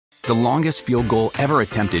The longest field goal ever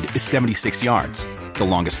attempted is 76 yards. The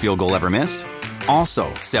longest field goal ever missed?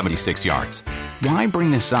 Also 76 yards. Why bring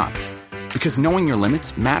this up? Because knowing your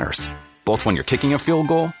limits matters, both when you're kicking a field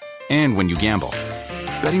goal and when you gamble.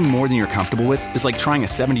 Betting more than you're comfortable with is like trying a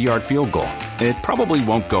 70-yard field goal. It probably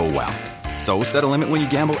won't go well. So set a limit when you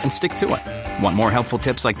gamble and stick to it. Want more helpful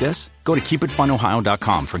tips like this? Go to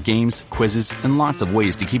keepitfunohio.com for games, quizzes, and lots of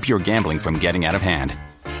ways to keep your gambling from getting out of hand.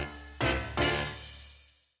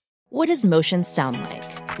 What does motion sound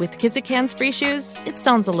like? With Kizik hands-free shoes, it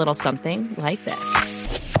sounds a little something like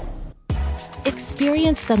this.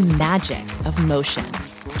 Experience the magic of motion.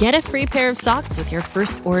 Get a free pair of socks with your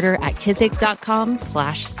first order at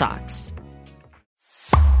kizik.com/socks.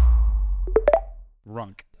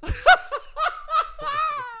 Runk.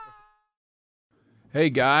 Hey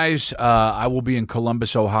guys, I will be in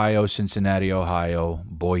Columbus, Ohio, Cincinnati, Ohio,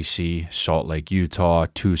 Boise, Salt Lake, Utah,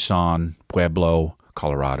 Tucson, Pueblo,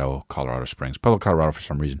 Colorado Springs, Pueblo, Colorado for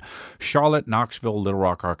some reason, Charlotte, Knoxville, Little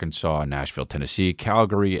Rock, Arkansas, Nashville, Tennessee,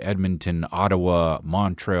 Calgary, Edmonton, Ottawa,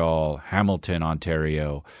 Montreal, Hamilton,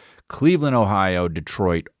 Ontario, Cleveland, Ohio,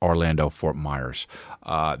 Detroit, Orlando, Fort Myers.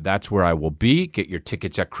 That's where I will be. Get your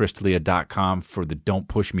tickets at chrisdelia.com for the Don't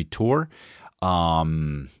Push Me tour.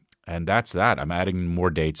 And that's that. I'm adding more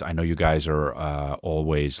dates. I know you guys are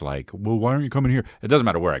always like, well, why aren't you coming here? It doesn't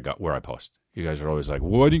matter where I post. You guys are always like,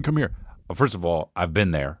 well, why didn't you come here? Well, first of all, I've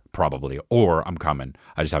been there probably, or I'm coming.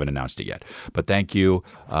 I just haven't announced it yet. But thank you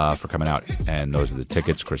for coming out. And those are the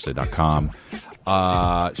tickets, chrisdelia.com.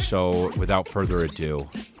 So without further ado,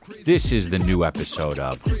 this is the new episode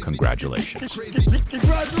of Congratulations.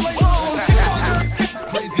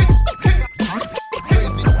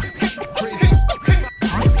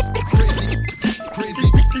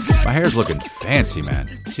 My hair's looking fancy,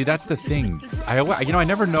 man. See, that's the thing. I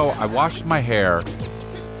never know. I wash my hair,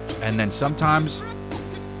 and then sometimes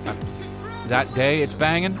that day it's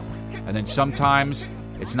banging, and then sometimes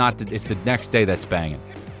it's not. It's the next day that's banging.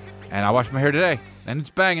 And I wash my hair today, and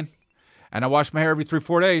it's banging. And I wash my hair every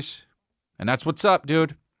 3-4 days, and that's what's up,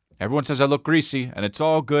 dude. Everyone says I look greasy, and it's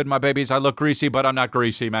all good, my babies. I look greasy, but I'm not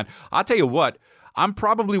greasy, man. I'll tell you what. I'm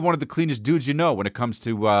probably one of the cleanest dudes you know when it comes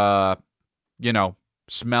to,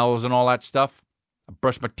 smells and all that stuff. I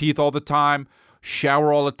brush my teeth all the time,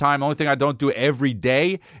 shower all the time. The only thing I don't do every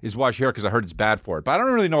day is wash hair because I heard it's bad for it. But I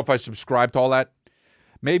don't really know if I subscribe to all that.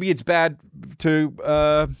 Maybe it's bad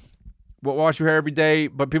to wash your hair every day,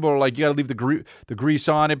 but people are like, you got to leave the grease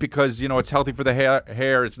on it because, it's healthy for the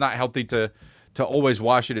hair. It's not healthy to always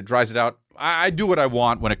wash it. It dries it out. I do what I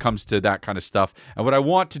want when it comes to that kind of stuff. And what I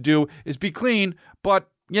want to do is be clean, but,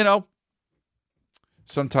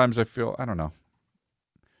 sometimes I feel, I don't know.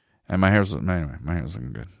 And my hair's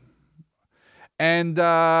looking good. And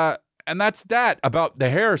that's that about the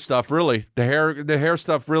hair stuff, really. The hair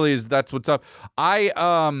stuff really that's what's up. I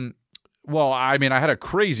had a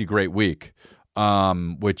crazy great week,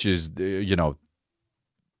 which is,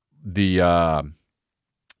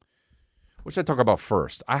 what should I talk about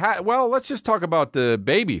first? Let's just talk about the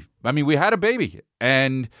baby. I mean, we had a baby,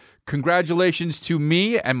 and congratulations to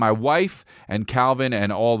me and my wife and Calvin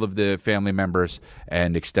and all of the family members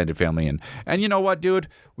and extended family. And you know what, dude?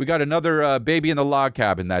 We got another baby in the log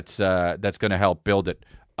cabin that's going to help build it.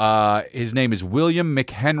 His name is William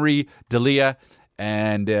McHenry D'Elia,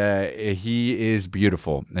 and he is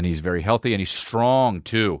beautiful, and he's very healthy, and he's strong,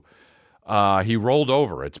 too. He rolled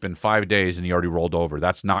over. It's been 5 days, and he already rolled over.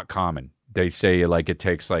 That's not common. They say, it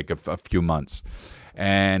takes, a few months.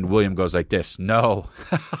 And William goes like this, no,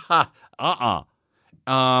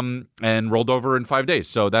 and rolled over in 5 days.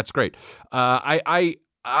 So that's great.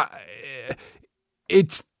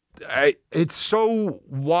 It's so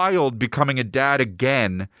wild becoming a dad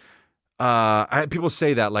again. People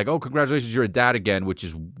say that oh, congratulations, you're a dad again, which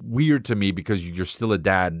is weird to me because you're still a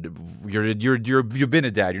dad. You've been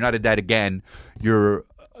a dad. You're not a dad again. You're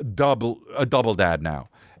a double dad now.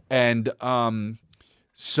 And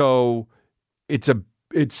so it's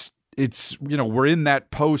we're in that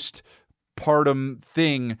postpartum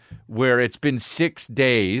thing where it's been 6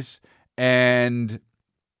 days and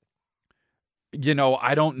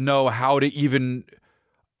I don't know how to even.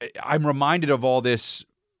 I'm reminded of all this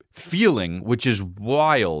feeling, which is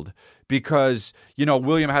wild because,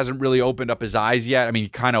 William hasn't really opened up his eyes yet. I mean, he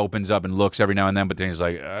kind of opens up and looks every now and then, but then he's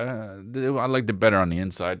like, I liked it better on the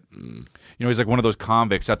inside. He's like one of those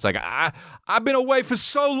convicts that's like, I've been away for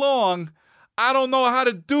so long. I don't know how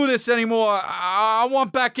to do this anymore. I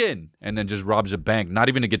want back in. And then just robs a bank, not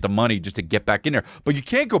even to get the money, just to get back in there. But you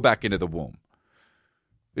can't go back into the womb.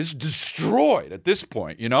 It's destroyed at this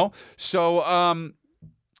point, So,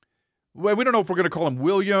 we don't know if we're going to call him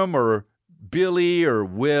William or Billy or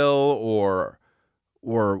Will or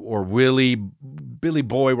Willie, Billy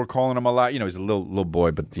Boy. We're calling him a lot. He's a little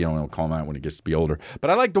boy, but we'll call him out when he gets to be older. But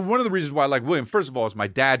I like one of the reasons why I like William. First of all, it's my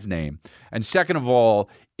dad's name, and second of all,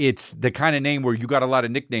 it's the kind of name where you got a lot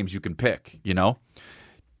of nicknames you can pick.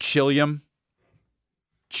 Chilliam,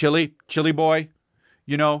 Chili Boy.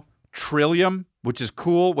 Trillium, which is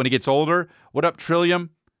cool when he gets older. What up, Trillium?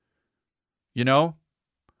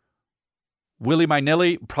 Willie my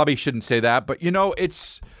Nilly. Probably shouldn't say that, but he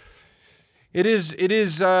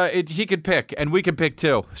could pick, and we can pick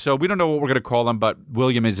too. So we don't know what we're going to call him, but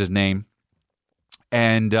William is his name.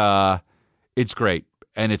 And it's great,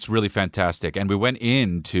 and it's really fantastic. And we went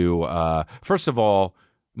into, first of all,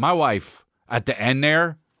 my wife, at the end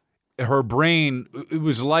there, her brain, it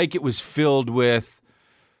was like it was filled with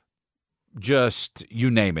just, you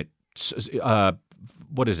name it.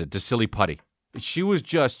 What is it? The silly putty. She was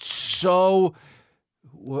just so...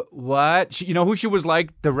 What? Who she was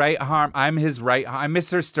like? The right arm. I'm his right. I'm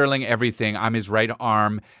Mr. Sterling everything. I'm his right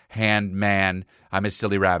arm, hand man. I'm his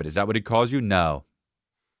silly rabbit. Is that what he calls you? No.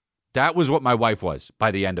 That was what my wife was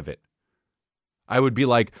by the end of it. I would be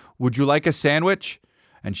like, would you like a sandwich?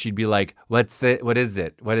 And she'd be like, what's it? What is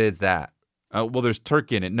it? What is that? Well, there's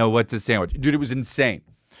turkey in it. No, what's a sandwich? Dude, it was insane.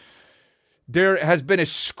 There has been a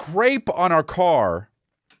scrape on our car.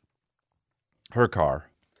 Her car.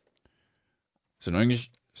 It's annoying.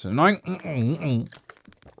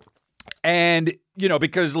 And,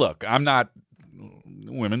 because, look, I'm not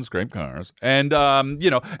women scrape cars. And, and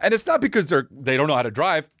it's not because they don't know how to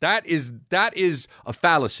drive. That is a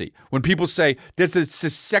fallacy. When people say there's a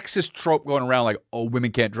sexist trope going around like, oh,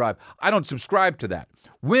 women can't drive. I don't subscribe to that.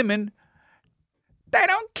 Women, they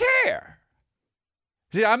don't care.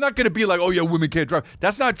 See, I'm not going to be like, oh, yeah, women can't drive.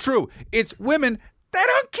 That's not true. It's women, they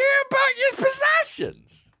don't care about your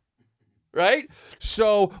possessions. Right?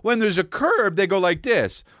 So when there's a curb, they go like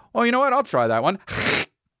this. Oh, you know what? I'll try that one.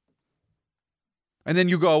 And then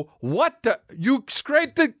you go, what the? You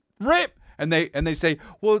scrape the rip. And they say,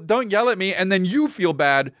 well, don't yell at me. And then you feel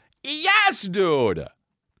bad. Yes, dude.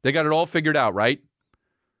 They got it all figured out, right?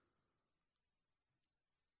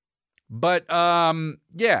 But,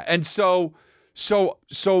 yeah. And so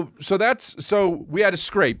we had a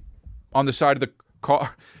scrape on the side of the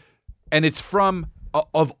car. And it's from...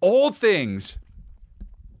 of all things,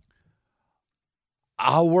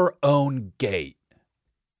 our own gate.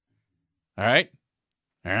 All right?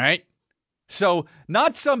 So,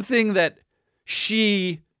 not something that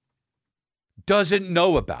she doesn't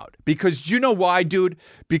know about. Because you know why, dude?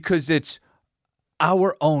 Because it's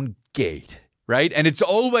our own gate, right? And it's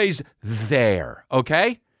always there,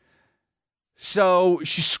 okay? So,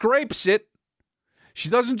 she scrapes it. She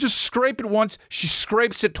doesn't just scrape it once, she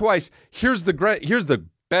scrapes it twice. Here's the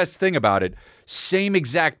best thing about it. Same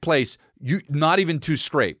exact place, not even 2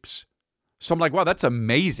 scrapes. So I'm like, wow, that's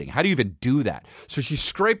amazing. How do you even do that? So she's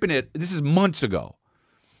scraping it. This is months ago.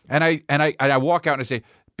 And I walk out and I say,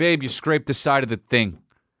 babe, you scraped the side of the thing.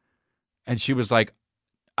 And she was like,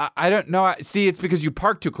 I don't know. See, it's because you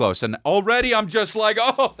parked too close. And already I'm just like,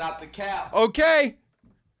 oh. Stop the cap. Okay.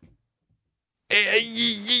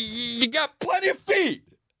 You got plenty of feet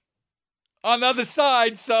on the other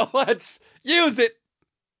side, so let's use it.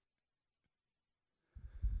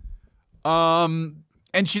 And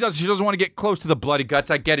she doesn't want to get close to the bloody guts.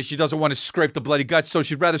 I get it. She doesn't want to scrape the bloody guts, so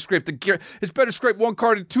she'd rather scrape the gear. It's better to scrape 1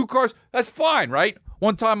 car than 2 cars. That's fine, right?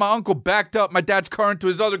 One time my uncle backed up my dad's car into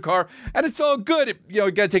his other car, and it's all good. You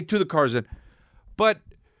got to take 2 of the cars in. But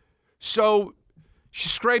so she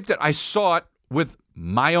scraped it. I saw it with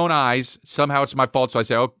my own eyes. Somehow it's my fault. So I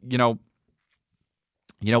say, oh, you know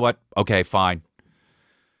what? Okay, fine.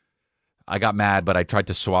 I got mad, but I tried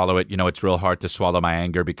to swallow it. It's real hard to swallow my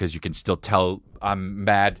anger because you can still tell I'm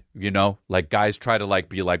mad, Like guys try to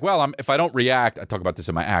be like, well, if I don't react, I talk about this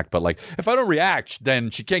in my act, but if I don't react,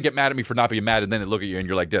 then she can't get mad at me for not being mad. And then they look at you and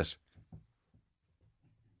you're like this.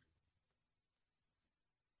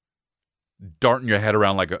 Darting your head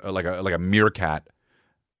around like a meerkat.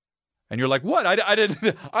 And you're like, what?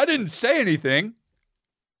 I didn't say anything.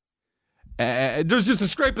 There's just a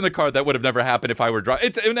scrape in the car that would have never happened if I were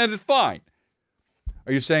driving. And it's fine.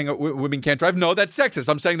 Are you saying women can't drive? No, that's sexist.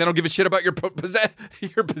 I'm saying they don't give a shit about your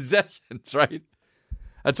possessions, right?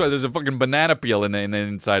 That's why there's a fucking banana peel in the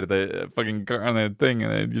inside of the fucking car on the thing,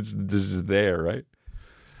 and this is there, right?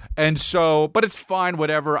 And so, but it's fine,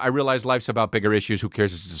 whatever. I realize life's about bigger issues. Who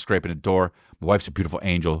cares? It's just a scrape in a door. My wife's a beautiful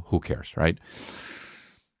angel. Who cares, right?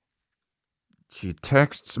 She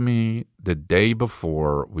texts me the day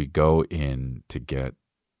before we go in to get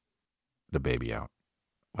the baby out,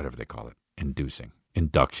 whatever they call it,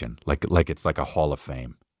 induction, like it's like a Hall of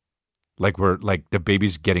Fame. Like the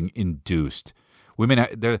baby's getting induced. Women,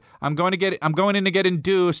 I'm going in to get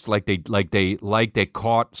induced. Like they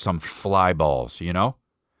caught some fly balls. You know,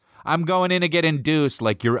 I'm going in to get induced.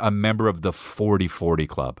 Like you're a member of the 40-40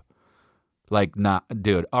 club. Like, nah,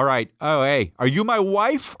 dude. All right. Oh, hey, are you my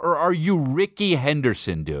wife or are you Ricky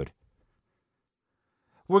Henderson, dude?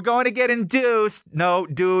 We're going to get induced. No,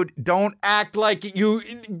 dude, don't act like you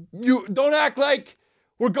don't act like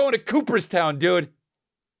we're going to Cooperstown, dude.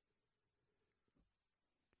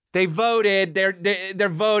 They voted. They're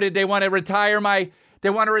voted. They want to retire my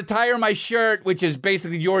shirt, which is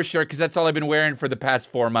basically your shirt because that's all I've been wearing for the past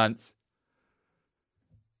 4 months.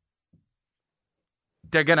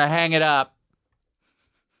 They're going to hang it up.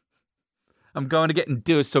 I'm going to get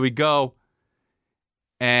induced, so we go.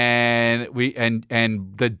 And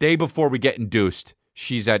the day before we get induced,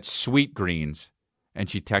 she's at Sweet Greens, and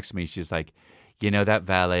she texts me. She's like, you know that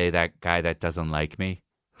valet, that guy that doesn't like me?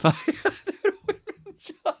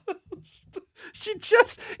 She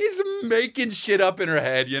just is making shit up in her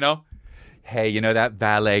head, you know? Hey, you know that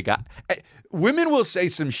valet guy? Women will say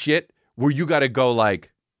some shit where you got to go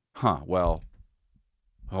like, well,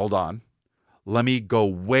 hold on. Let me go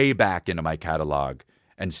way back into my catalog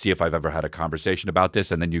and see if I've ever had a conversation about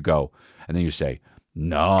this. And then you go, and then you say,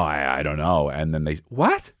 no, I don't know. And then they,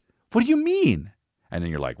 what? What do you mean? And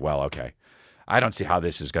then you're like, well, okay. I don't see how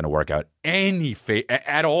this is going to work out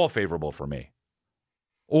at all favorable for me.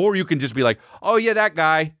 Or you can just be like, oh, yeah, that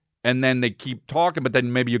guy. And then they keep talking, but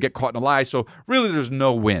then maybe you get caught in a lie. So really there's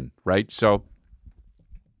no win, right? So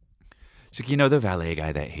she's like, you know, the valet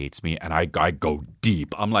guy that hates me. And I go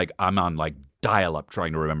deep. I'm on dial-up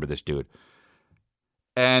trying to remember this dude.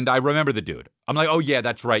 And I remember the dude. I'm like, oh, yeah,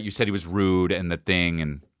 that's right. You said he was rude and the thing.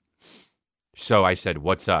 And so I said,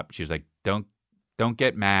 what's up? She was like, don't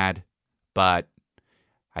get mad, but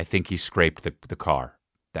I think he scraped the car,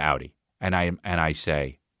 the Audi. And I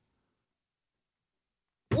say,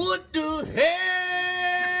 what the hell?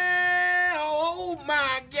 Oh,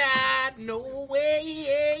 my God. No way.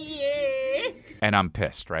 And I'm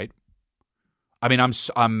pissed, right? I mean,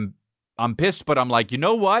 I'm pissed, but I'm like, you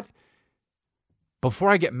know what? Before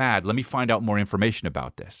I get mad, let me find out more information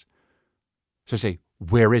about this. So I say,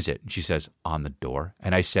 where is it? And she says, on the door.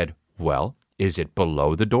 And I said, well, is it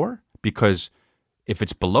below the door? Because if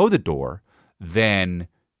it's below the door, then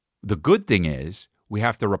the good thing is we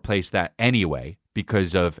have to replace that anyway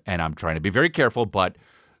because of, and I'm trying to be very careful, but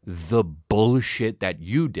the bullshit that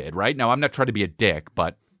you did, right? Now, I'm not trying to be a dick,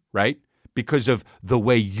 but, right? Because of the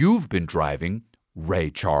way you've been driving,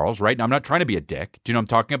 Ray Charles, right? Now, I'm not trying to be a dick. Do you know what I'm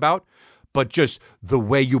talking about? But just the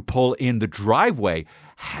way you pull in the driveway,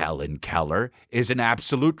 Helen Keller, is an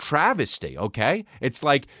absolute travesty, okay? It's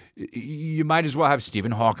like you might as well have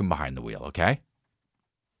Stephen Hawking behind the wheel, okay?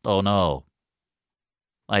 Oh, no.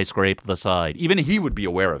 I scraped the side. Even he would be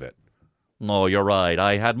aware of it. No, you're right.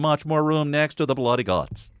 I had much more room next to the bloody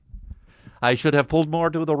guts. I should have pulled more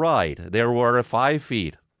to the right. There were 5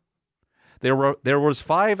 feet. There was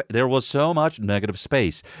so much negative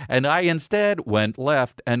space, and I instead went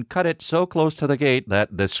left and cut it so close to the gate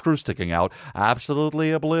that the screw sticking out absolutely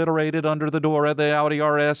obliterated under the door of the Audi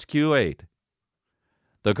RS Q8.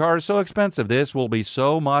 The car is so expensive, this will be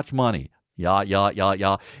so much money. Yeah.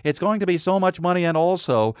 It's going to be so much money, and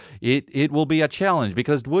also it will be a challenge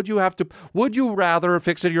because would you rather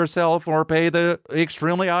fix it yourself or pay the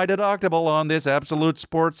extremely high deductible on this absolute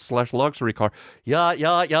sports/luxury car? Yeah,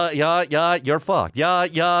 you're fucked.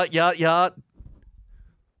 Yeah.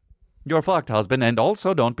 You're fucked, husband, and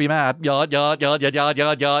also don't be mad.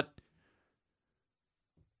 Yeah.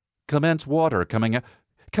 Commence water coming out.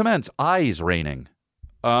 Commence eyes raining.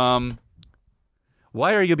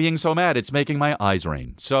 Why are you being so mad? It's making my eyes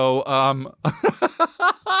rain. So,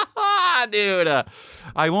 dude,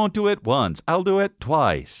 I won't do it once. I'll do it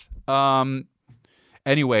twice.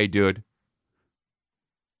 Anyway, dude.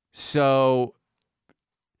 So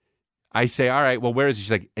I say, all right, well, where is it?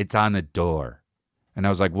 She's like, it's on the door. And I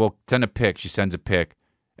was like, well, send a pic. She sends a pic.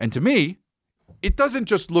 And to me, it doesn't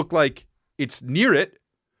just look like it's near it.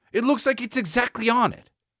 It looks like it's exactly on it.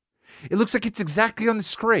 It looks like it's exactly on the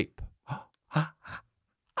scrape.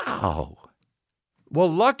 Ow. Well,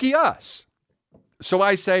 lucky us. So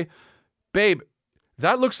I say, babe,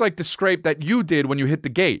 that looks like the scrape that you did when you hit the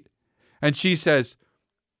gate. And she says,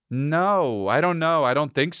 no, I don't know. I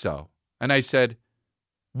don't think so. And I said,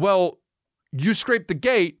 well, you scraped the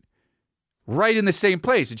gate right in the same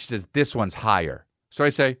place. And she says, this one's higher. So I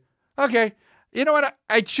say, okay, you know what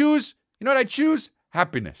I choose? You know what I choose?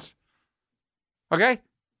 Happiness. Okay?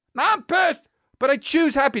 Now I'm pissed. But I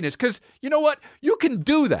choose happiness because you know what? You can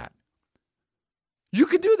do that. You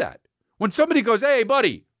can do that. When somebody goes, hey,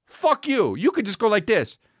 buddy, Fuck you. You could just go like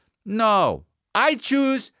this. No, I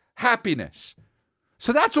choose happiness.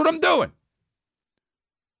 So that's what I'm doing.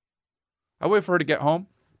 I wait for her to get home.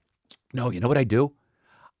 No, you know what I do?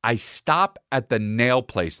 I stop at the nail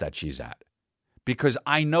place that she's at because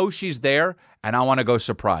I know she's there and I want to go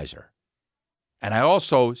surprise her. And I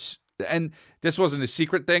also, and this wasn't a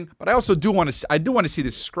secret thing, but I also do want to see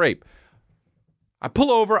this scrape. I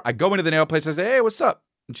pull over, I go into the nail place, I say, hey, what's up?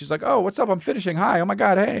 And she's like, oh, what's up? I'm finishing. Hi. Oh my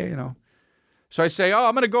God. Hey, you know. So I say, oh,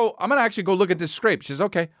 I'm going to actually go look at this scrape. She says,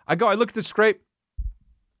 okay. I look at the scrape.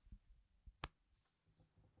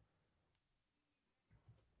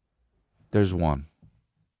 There's one.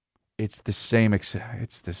 It's the same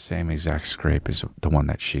exact scrape as the one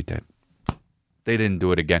that she did. They didn't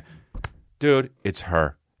do it again. Dude, it's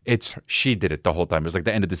her. She did it the whole time. It was like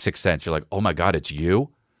the end of The Sixth Sense. You're like, oh my God, it's you?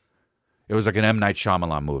 It was like an M. Night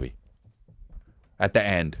Shyamalan movie. At the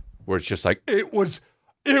end, where it's just like, it was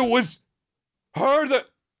her that...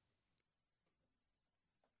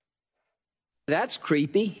 That's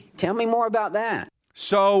creepy. Tell me more about that.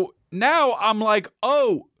 So now I'm like,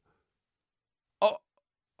 oh,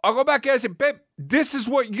 I'll go back and I said, babe, this is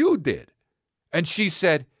what you did. And she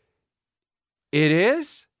said, it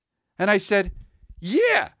is? And I said,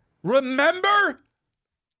 yeah, remember?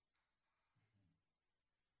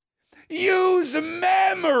 Use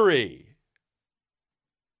memory.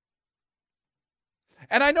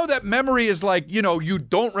 And I know that memory is like, you know, you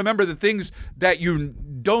don't remember the things that you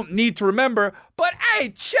don't need to remember, but hey,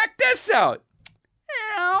 check this out.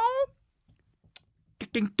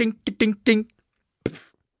 Ding, ding, ding, ding, ding.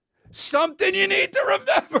 Something you need to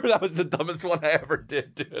remember. That was the dumbest one I ever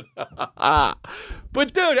did, dude.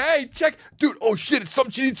 But dude, hey, check. Dude, oh shit, it's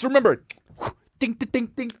something she needs to remember. Ding, ding, ding,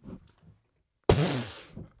 ding.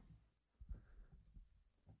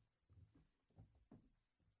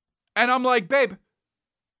 And I'm like, babe,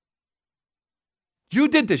 you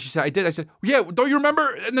did this. She said, I did. I said, yeah, don't you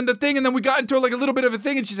remember? And then the thing, and then we got into like a little bit of a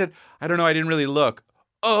thing. And she said, I don't know, I didn't really look.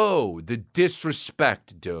 Oh, the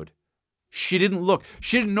disrespect, dude. She didn't look.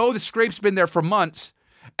 She didn't know the scrape's been there for months.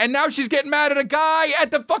 And now she's getting mad at a guy at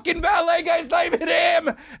the fucking valet guy's not even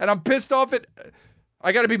him. And I'm pissed off at...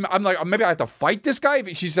 I'm like, maybe I have to fight this guy?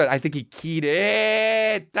 She said, I think he keyed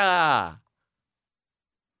it.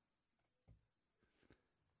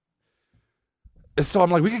 So I'm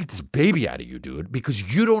like, we gotta get this baby out of you, dude, because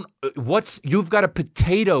you've got a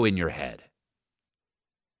potato in your head.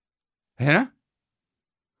 Hannah?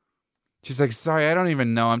 She's like, sorry, I don't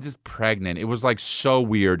even know. I'm just pregnant. It was like so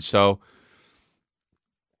weird. So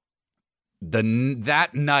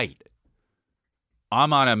that night,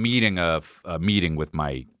 I'm on a meeting with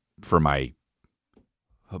for my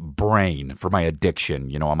brain, for my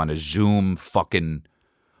addiction. You know, I'm on a Zoom fucking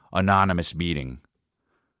anonymous meeting.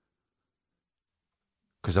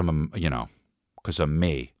 Because I'm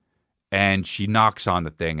me. And she knocks on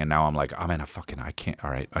the thing, and now I'm like, I can't,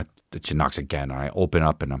 all right. She knocks again, and I open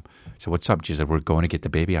up, and I said, what's up? She said, we're going to get the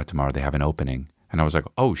baby out tomorrow. They have an opening. And I was like,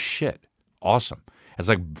 oh, shit. Awesome. It's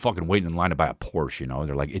like fucking waiting in line to buy a Porsche, you know?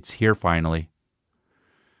 They're like, it's here finally.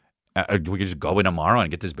 We can just go in tomorrow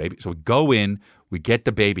and get this baby. So we go in, we get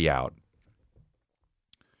the baby out.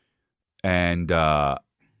 And,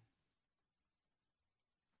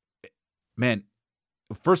 man,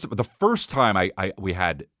 the first time we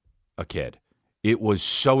had a kid, it was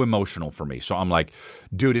so emotional for me. So I'm like,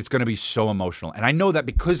 dude, it's going to be so emotional. And I know that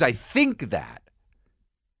because I think that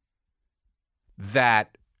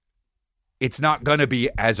it's not going to be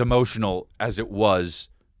as emotional as it was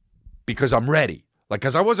because I'm ready. Like,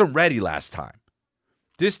 because I wasn't ready last time.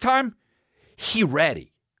 This time, he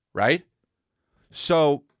ready, right?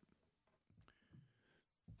 So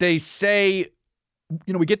they say,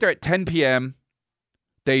 you know, we get there at 10 p.m.,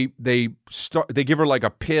 They give her like a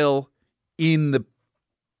pill in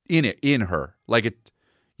her. Like it,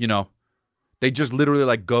 you know, they just literally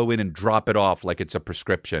like go in and drop it off like it's a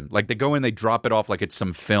prescription. Like they go in, they drop it off like it's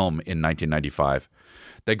some film in 1995.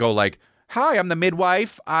 They go like, hi, I'm the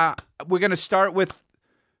midwife. We're going to start with,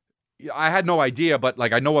 I had no idea, but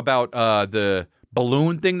like I know about the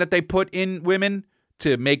balloon thing that they put in women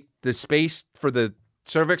to make the space for the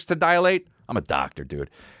cervix to dilate. I'm a doctor, dude.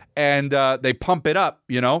 And they pump it up,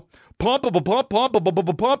 you know, pump it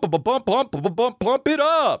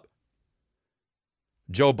up.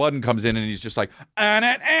 Joe Budden comes in and he's just like, on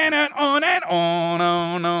it,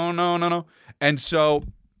 no. And so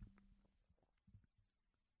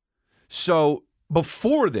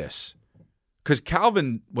before this, because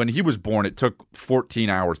Calvin, when he was born, it took 14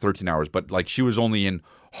 hours, 13 hours, but like she was only in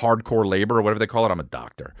hardcore labor or whatever they call it. I'm a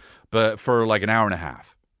doctor, but for like an hour and a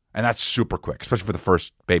half. And that's super quick, especially for the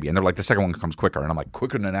first baby. And they're like, the second one comes quicker. And I'm like,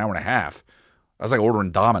 quicker than an hour and a half. I was like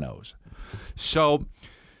ordering Domino's. So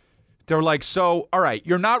they're like, so, all right,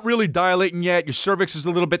 you're not really dilating yet. Your cervix is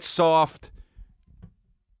a little bit soft.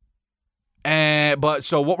 But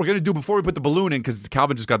so what we're going to do before we put the balloon in, because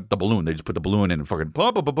Calvin just got the balloon. They just put the balloon in and fucking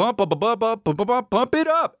pump it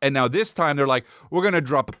up. And now this time they're like, we're going to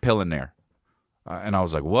drop a pill in there. And I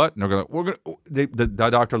was like, what? And the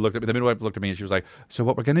doctor looked at me, the midwife looked at me, and she was like, so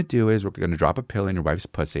what we're going to do is we're going to drop a pill in your wife's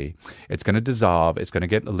pussy. It's going to dissolve. It's going to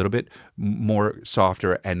get a little bit more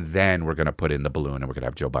softer. And then we're going to put in the balloon and we're going to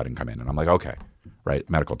have Joe Biden come in. And I'm like, okay, right?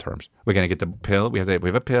 Medical terms. We're going to get the pill. We have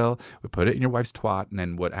a pill. We put it in your wife's twat. And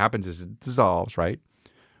then what happens is it dissolves, right?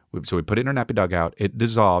 So we put it in her nappy dugout. It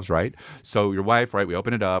dissolves, right? So your wife, right? We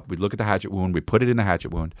open it up. We look at the hatchet wound. We put it in the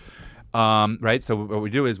hatchet wound. Right. So what we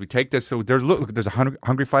do is we take this. So there's a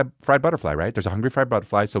hungry fried butterfly, right? There's a hungry fried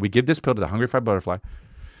butterfly. So we give this pill to the hungry fried butterfly,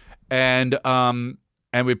 and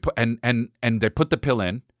we put and they put the pill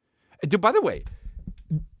in. Dude, by the way,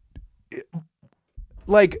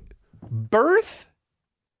 like birth,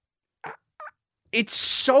 it's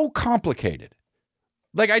so complicated.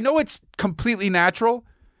 Like I know it's completely natural,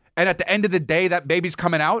 and at the end of the day, that baby's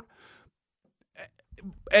coming out,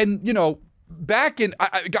 and you know. Back in,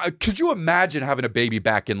 could you imagine having a baby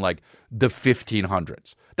back in like the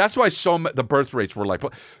 1500s? That's why the birth rates were like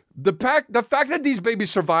the fact that these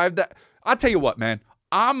babies survived. That I'll tell you what, man.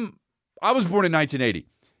 I was born in 1980.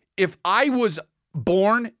 If I was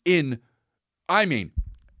born in,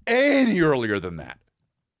 any earlier than that,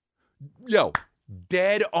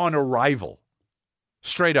 dead on arrival,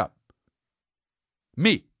 straight up.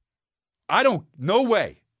 Me, no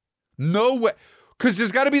way. Because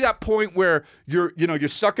there's got to be that point where you're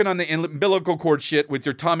sucking on the umbilical cord shit with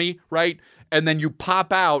your tummy, right? And then you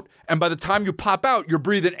pop out, and by the time you pop out, you're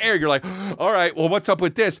breathing air. You're like, all right, well, what's up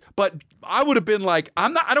with this? But I would have been like, I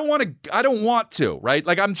don't want to, right?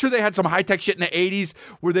 Like I'm sure they had some high tech shit in the 80s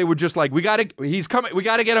where they were just like, he's coming, we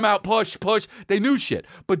gotta get him out, push. They knew shit.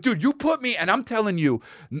 But dude, you put me, and I'm telling you,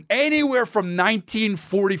 anywhere from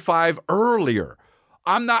 1945 earlier,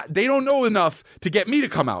 they don't know enough to get me to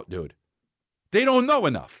come out, dude. They don't know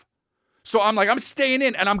enough. So I'm like, I'm staying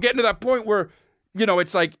in, and I'm getting to that point where,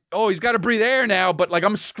 it's like, oh, he's got to breathe air now, but like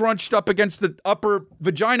I'm scrunched up against the upper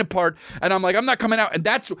vagina part, and I'm like, I'm not coming out. And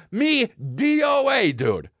that's me, DOA,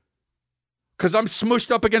 dude. Because I'm smushed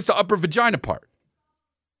up against the upper vagina part.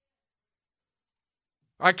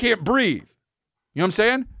 I can't breathe. You know what I'm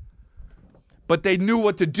saying? But they knew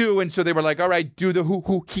what to do, and so they were like, all right, do the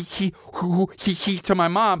hoo he to my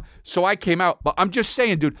mom. So I came out. But I'm just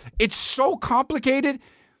saying, dude, it's so complicated.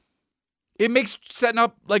 It makes setting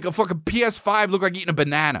up like a fucking PS5 look like eating a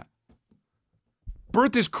banana.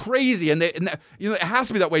 Birth is crazy, and it has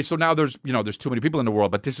to be that way. So now there's too many people in the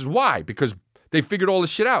world, but this is why, because they figured all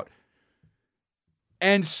this shit out.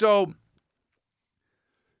 And so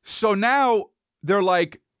now they're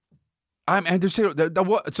like, and so they're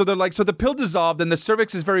like, so the pill dissolved and the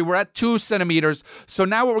cervix is we're at 2 centimeters. So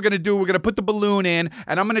now what we're going to do, we're going to put the balloon in,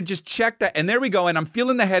 and I'm going to just check that. And there we go. And I'm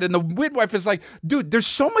feeling the head, and the midwife is like, dude, there's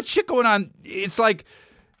so much shit going on. It's like,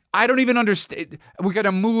 I don't even understand. We're going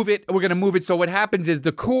to move it. So what happens is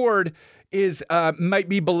the cord might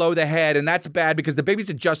be below the head, and that's bad because the baby's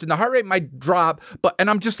adjusting. The heart rate might drop, and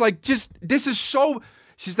I'm just like, this is so.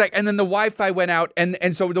 She's like, and then the Wi-Fi went out,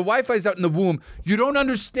 and so the Wi-Fi's out in the womb. You don't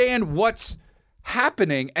understand what's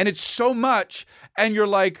happening, and it's so much, and you're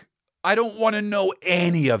like, I don't want to know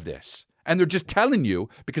any of this. And they're just telling you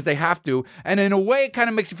because they have to, and in a way, it kind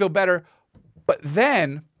of makes you feel better. But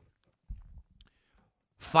then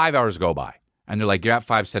 5 hours go by, and they're like, you're at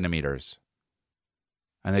 5 centimeters.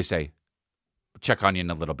 And they say, check on you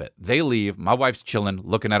in a little bit. They leave. My wife's chilling,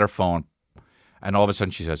 looking at her phone, and all of a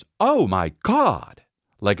sudden she says, oh my God.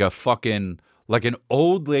 Like an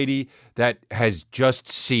old lady that has just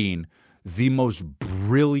seen the most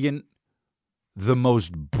brilliant,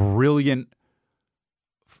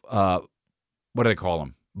 what do they call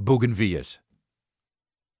them? Bougainvilleas.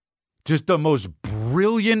 Just the most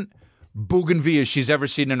brilliant bougainvilleas she's ever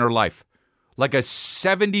seen in her life. Like a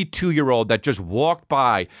 72-year-old that just walked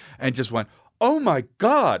by and just went, oh my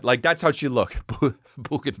God. Like that's how she looked.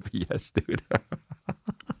 Bougainvilleas, dude.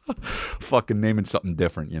 Fucking naming something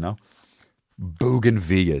different,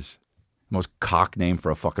 Bougainvilleas. Most cock name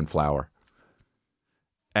for a fucking flower.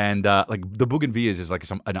 And like the Bougainvilleas is like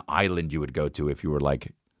an island you would go to if you were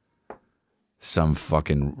like some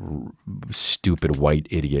fucking stupid white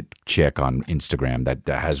idiot chick on Instagram that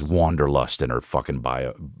has wanderlust in her fucking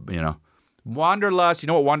bio, Wanderlust. You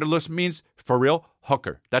know what wanderlust means? For real?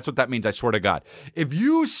 Hooker. That's what that means, I swear to God. If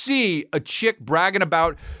you see a chick bragging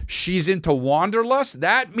about she's into wanderlust,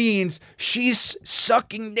 that means she's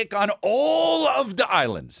sucking dick on all of the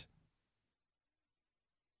islands.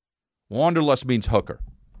 Wanderlust means hooker.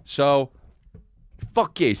 So,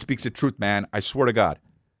 fuck yeah, he speaks the truth, man. I swear to God.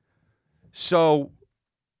 So,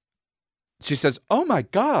 she says, oh my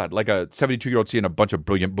God, like a 72-year-old seeing a bunch of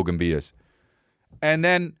brilliant bougainvilleas. And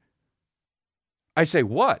then I say,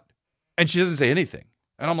 what? And she doesn't say anything.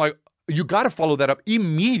 And I'm like, you got to follow that up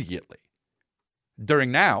immediately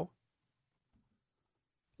during now.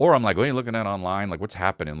 Or I'm like, what are you looking at online? Like, what's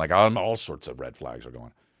happening? Like, all sorts of red flags are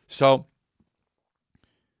going. So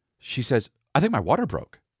she says, I think my water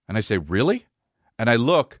broke. And I say, really? And I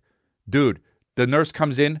look, dude, the nurse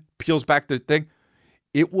comes in, peels back the thing.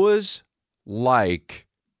 It was like,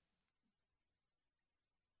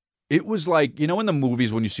 you know, in the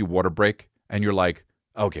movies when you see water break and you're like,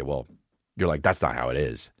 okay, well, you're like, that's not how it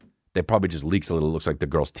is. They probably just leaks a little. It looks like the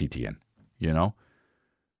girl's TTing, you know?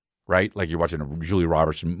 Right? Like you're watching a Julie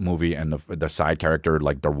Roberts movie and the side character,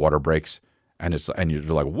 like their water breaks. And you're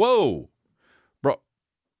like, whoa, bro.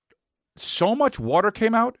 So much water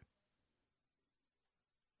came out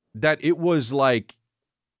that it was like,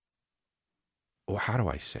 oh, how do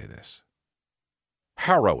I say this?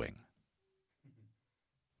 Harrowing.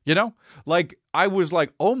 You know, like I was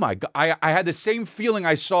like, oh my God. I had the same feeling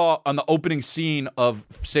I saw on the opening scene of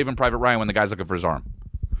Saving Private Ryan when the guy's looking for his arm.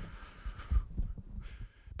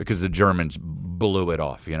 Because the Germans blew it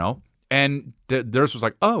off, you know? And the nurse was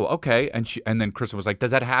like, oh, okay. And then Kristen was like, does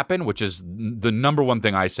that happen? Which is the number one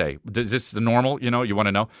thing I say. Is this the normal? You know, you want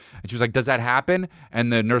to know? And she was like, does that happen?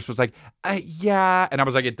 And the nurse was like, yeah. And I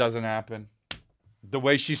was like, it doesn't happen. The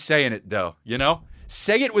way she's saying it, though, you know?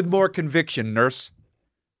 Say it with more conviction, nurse.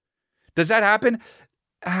 Does that happen?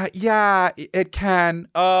 Yeah, it can.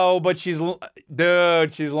 Oh, but she's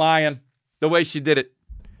lying. The way she did it.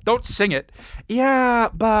 Don't sing it. Yeah,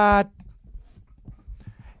 but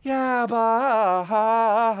I'm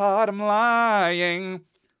lying.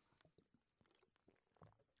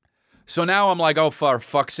 So now I'm like, oh, for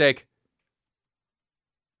fuck's sake.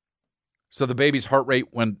 So the baby's heart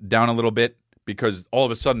rate went down a little bit because all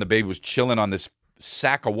of a sudden the baby was chilling on this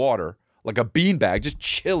sack of water, like a beanbag, just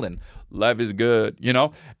chilling. Life is good, you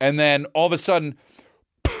know? And then all of a sudden,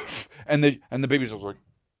 poof, and the baby's just like,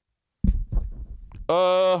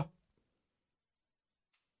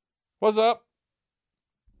 what's up?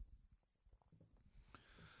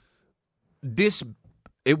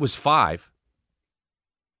 It was 5.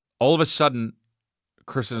 All of a sudden,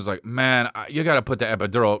 Kristen is like, man, you got to put the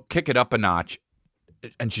epidural, kick it up a notch.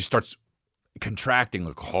 And she starts contracting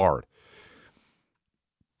like hard.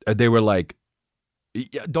 And they were like,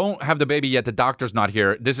 don't have the baby yet. The doctor's not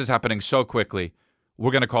here. This is happening so quickly.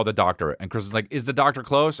 We're going to call the doctor. And Kristen's like, is the doctor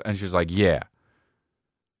close? And she's like, yeah.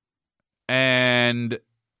 And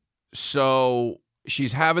so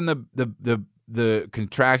she's having the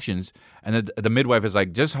contractions, and the midwife is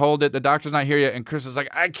like, just hold it. The doctor's not here yet. And Kristen's like,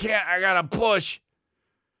 I can't. I got to push.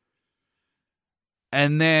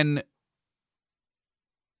 And then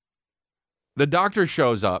the doctor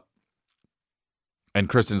shows up. And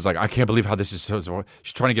Kristen's like, I can't believe how this is so.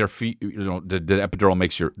 She's trying to get her feet. You know, the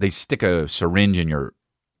epidural they stick a syringe in your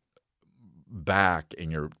back, in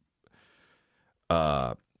your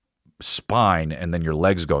spine, and then your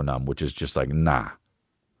legs go numb, which is just like, nah.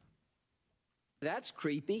 That's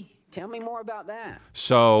creepy. Tell me more about that.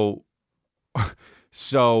 So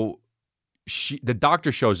the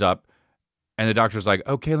doctor shows up, and the doctor's like,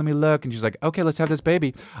 okay, let me look. And she's like, okay, let's have this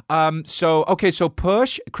baby. So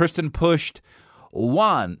push. Kristen pushed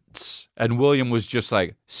once, and William was just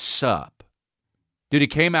like, sup. Dude, he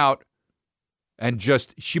came out and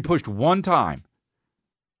she pushed one time.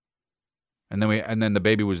 And then the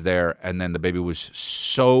baby was there, and then the baby was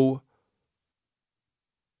so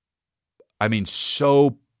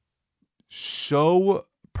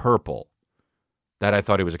purple that I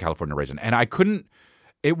thought he was a California raisin. And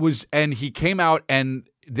and he came out, and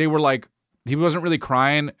they were like, he wasn't really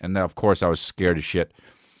crying. And then, of course, I was scared as shit.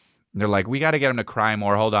 And they're like, we got to get him to cry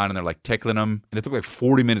more. Hold on. And they're like tickling him. And it took like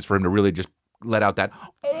 40 minutes for him to really just let out that.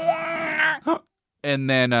 And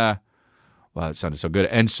then, well, it sounded so good.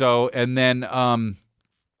 And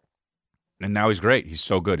now he's great. He's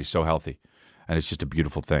so good. He's so healthy. And it's just a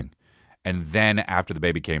beautiful thing. And then after the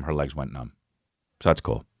baby came, her legs went numb. So that's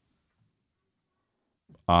cool.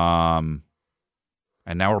 And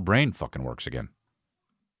now her brain fucking works again.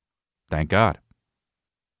 Thank God.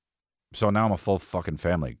 So now I'm a full fucking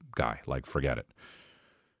family guy. Like, forget it.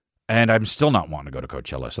 And I'm still not wanting to go to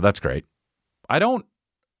Coachella, so that's great. I don't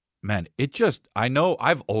man, I know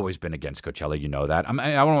I've always been against Coachella. You know that. I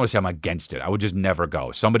don't want to say I'm against it. I would just never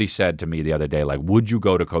go. Somebody said to me the other day, like, would you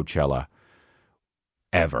go to Coachella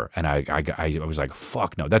ever? And I was like,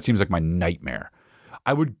 fuck no. That seems like my nightmare.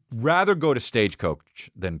 I would rather go to Stagecoach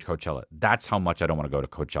than Coachella. That's how much I don't want to go to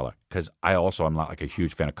Coachella, because I'm not like a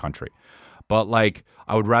huge fan of country. But like,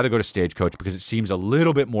 I would rather go to Stagecoach because it seems a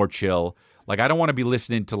little bit more chill. Like, I don't want to be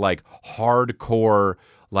listening to like hardcore,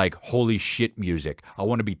 like holy shit music. I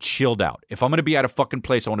want to be chilled out. If I'm going to be at a fucking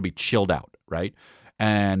place, I want to be chilled out, right?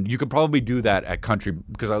 And you could probably do that at country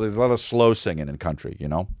because there's a lot of slow singing in country, you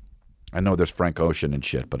know? I know there's Frank Ocean and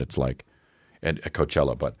shit, but it's like at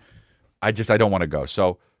Coachella, but I don't want to go.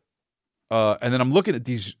 So, and then I'm looking at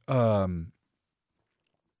these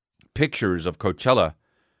pictures of Coachella,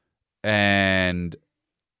 and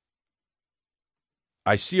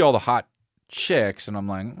I see all the hot chicks, and I'm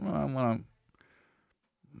like, well, I want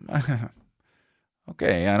to.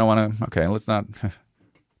 Okay, I don't want to. Okay, let's not.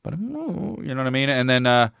 But you know what I mean. And then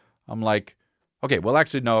I'm like, okay, well,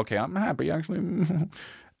 actually, no. Okay, I'm happy actually,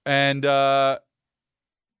 and I'm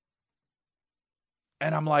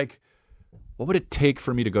like, what would it take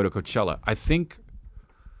for me to go to Coachella? I think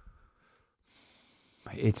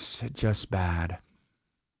it's just bad.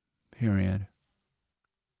 Period.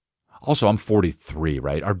 Also, I'm 43,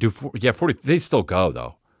 right? 40. They still go,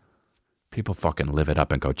 though. People fucking live it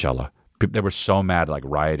up in Coachella. They were so mad, like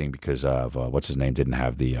rioting because of, what's his name, didn't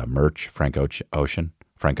have the merch, Frank Ocean.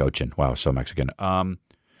 Frank Ocean. Wow, so Mexican.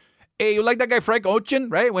 Hey, you like that guy Frank Ocean,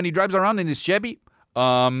 right? When he drives around in his Chevy?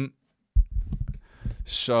 So,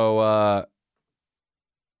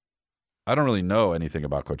 I don't really know anything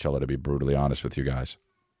about Coachella, to be brutally honest with you guys.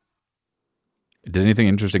 Did anything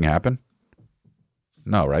interesting happen?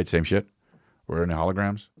 No, right? Same shit? We're in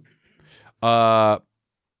holograms?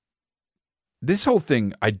 This whole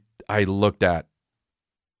thing I looked at,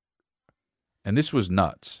 and this was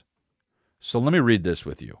nuts. So let me read this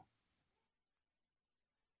with you.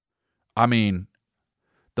 I mean,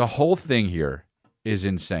 the whole thing here is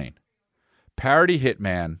insane. Parody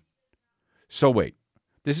Hitman. So wait,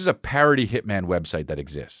 this is a parody Hitman website that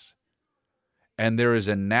exists. And there is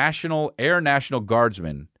a Air National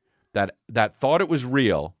Guardsman that thought it was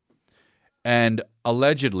real and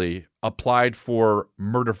allegedly applied for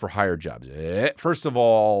murder for hire jobs. First of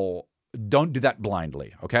all, don't do that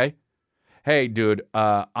blindly, okay? Hey, dude,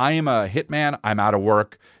 I am a hitman. I'm out of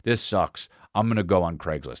work. This sucks. I'm going to go on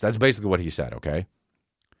Craigslist. That's basically what he said, okay?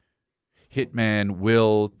 Hitman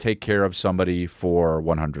will take care of somebody for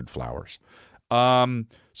 100 flowers. So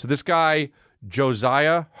this guy,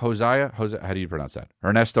 Josiah, how do you pronounce that?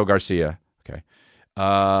 Ernesto Garcia, okay,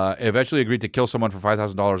 eventually agreed to kill someone for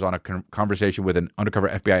 $5,000 on a conversation with an undercover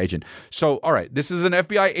FBI agent. So, all right, this is an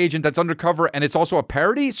FBI agent that's undercover, and it's also a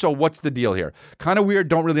parody? So what's the deal here? Kind of weird,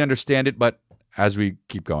 don't really understand it, but as we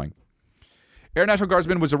keep going. Air National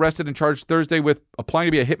Guardsman was arrested and charged Thursday with applying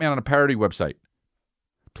to be a hitman on a parody website.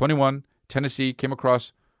 21, Tennessee, came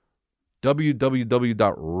across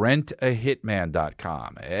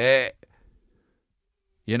www.rentahitman.com.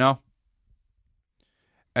 You know?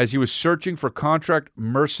 As he was searching for contract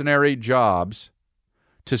mercenary jobs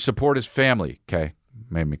to support his family. Okay.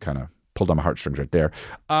 Made me kind of pulled on my heartstrings right there.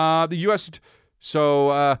 The U.S.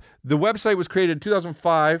 So the website was created in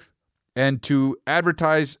 2005 and to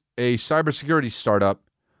advertise a cybersecurity startup,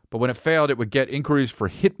 but when it failed, it would get inquiries for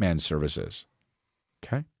hitman services.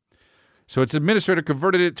 Okay. So its administrator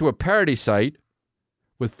converted it to a parody site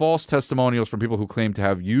with false testimonials from people who claim to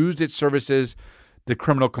have used its services, the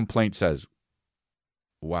criminal complaint says.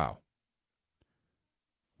 Wow.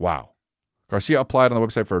 Garcia applied on the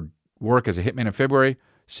website for work as a hitman in February,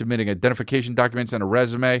 submitting identification documents and a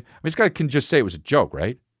resume. I mean, this guy can just say it was a joke,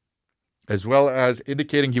 right? As well as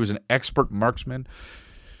indicating he was an expert marksman,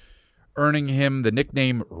 earning him the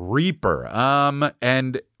nickname Reaper,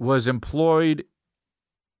 and was employed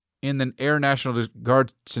in the Air National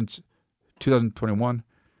Guard since 2021.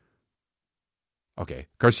 Okay.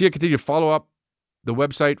 Garcia continued to follow up the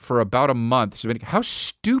website for about a month. Submitting, how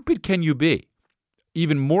stupid can you be?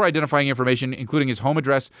 Even more identifying information, including his home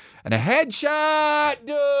address and a headshot,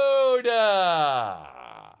 dude.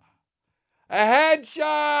 A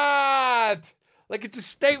headshot. Like it's a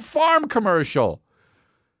State Farm commercial.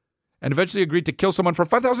 And eventually agreed to kill someone for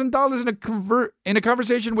 $5,000 in a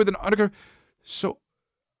conversation with an undercover. So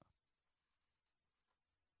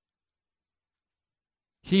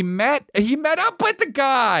he met up with the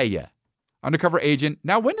guy. Undercover agent.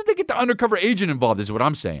 Now, when did they get the undercover agent involved is what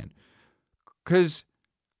I'm saying. Because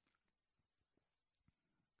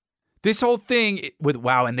this whole thing with,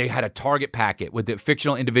 wow, and they had a target packet with the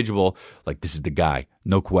fictional individual, like, this is the guy,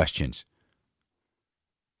 no questions.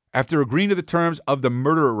 After agreeing to the terms of the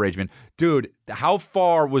murder arrangement, dude, how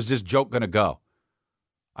far was this joke going to go?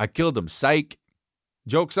 I killed him. Psych.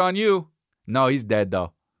 Joke's on you. No, he's dead,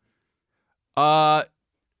 though.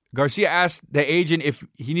 Garcia asked the agent if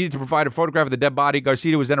he needed to provide a photograph of the dead body.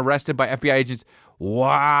 Garcia was then arrested by FBI agents.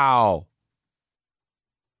 Wow.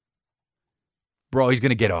 Bro, he's going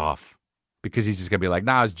to get off. Because he's just going to be like,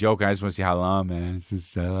 nah, I was joking. I just want to see how long, man. This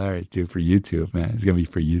is hilarious, dude, for YouTube, man. It's going to be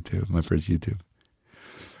for YouTube, my first YouTube.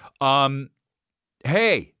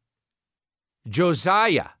 Hey,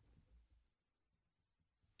 Josiah.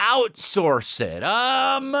 Outsource it.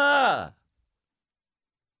 A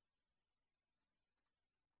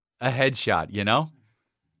headshot, you know?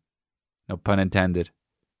 No pun intended.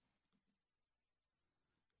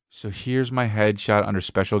 So here's my headshot under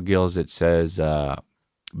special gills. It says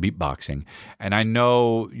beatboxing. And I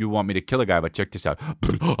know you want me to kill a guy, but check this out.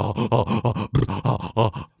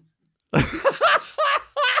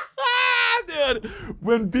 Dude,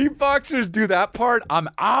 when beatboxers do that part, I'm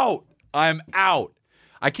out. I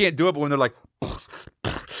can't do it, but when they're like,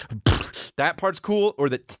 that part's cool, or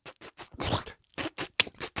the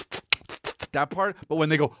that part, but when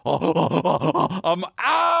they go, I'm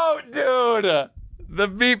out, dude. The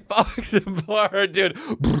beatboxing part, dude.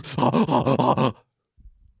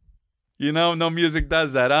 You know, no music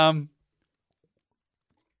does that.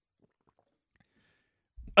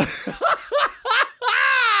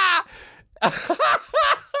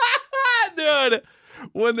 Dude,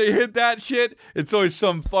 when they hit that shit, it's always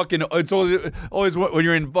some fucking. It's always when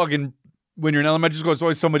you're in fucking when you're in elementary school. It's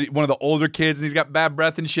always one of the older kids, and he's got bad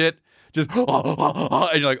breath and shit. Just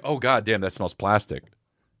and you're like, oh god damn, that smells plastic.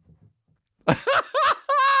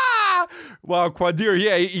 Wow, Quadir,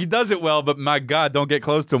 yeah, he does it well, but my god, don't get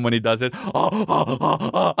close to him when he does it.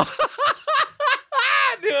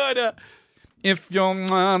 Dude, if you're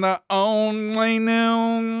the only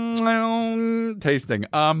new tasting,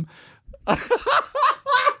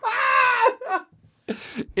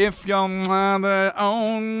 if you're the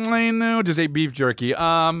only new, just ate beef jerky,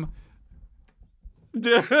 wow,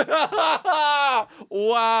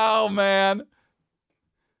 man.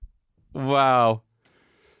 Wow.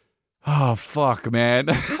 Oh, fuck, man.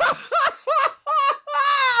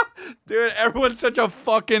 Dude, everyone's such a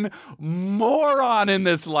fucking moron in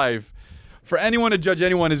this life. For anyone to judge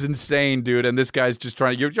anyone is insane, dude. And this guy's just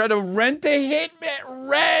you're trying to rent a hitman.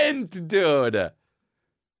 Rent, dude.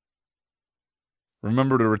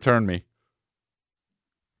 Remember to return me.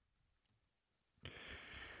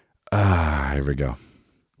 Here we go.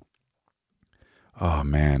 Oh,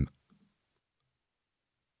 man.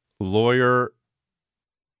 Lawyer,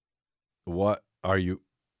 what are you?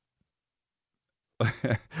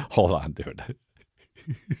 Hold on, dude.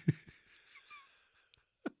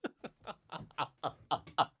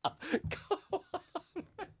 Come on.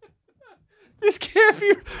 This can't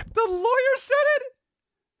be. The lawyer said it?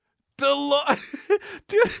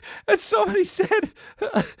 Dude, and somebody said,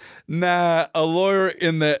 nah, a lawyer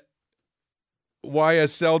in the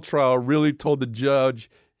YSL trial really told the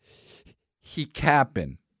judge he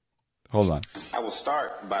capping. Hold on. I will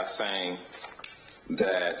start by saying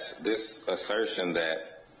that this assertion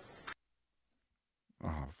that...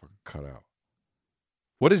 Oh, fucking cut out.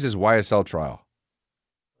 What is his YSL trial?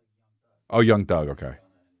 Oh, Young Thug, okay.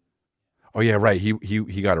 Oh, yeah, right.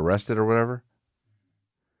 He got arrested or whatever?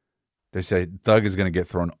 They say Thug is going to get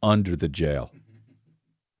thrown under the jail.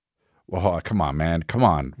 Oh, come on, man. Come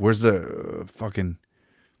on. Where's the fucking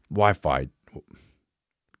Wi-Fi?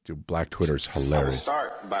 Dude, Black Twitter is hilarious. I will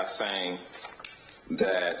start by saying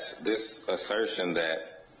that this assertion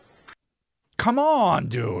that... Come on,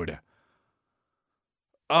 dude.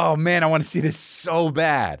 Oh, man, I want to see this so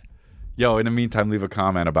bad. Yo, in the meantime, leave a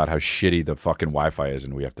comment about how shitty the fucking Wi-Fi is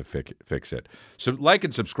and we have to fix it. So like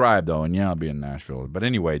and subscribe, though, and yeah, I'll be in Nashville. But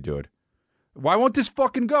anyway, dude, why won't this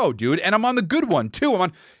fucking go, dude? And I'm on the good one, too. I'm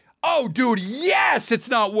on... Oh, dude, yes, it's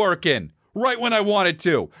not working. Right when I want it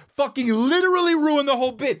to. Fucking literally ruin the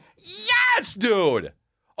whole bit. Yes, dude.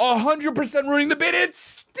 100% ruining the bit. It's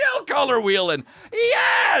still color wheeling.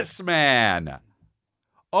 Yes, man.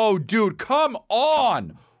 Oh, dude, come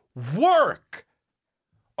on. Work.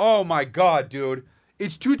 Oh, my God, dude.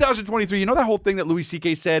 It's 2023. You know that whole thing that Louis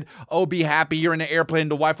C.K. said? Oh, be happy. You're in an airplane.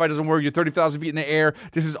 The Wi-Fi doesn't work. You're 30,000 feet in the air.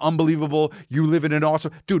 This is unbelievable. You live in an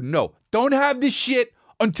awesome... Dude, no. Don't have this shit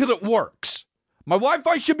until it works. My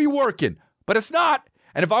Wi-Fi should be working, but it's not.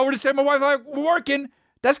 And if I were to say my Wi-Fi working,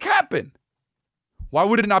 that's capping. Why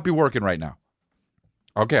would it not be working right now?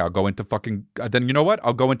 Okay, I'll go into fucking... Then you know what?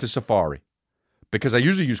 I'll go into Safari. Because I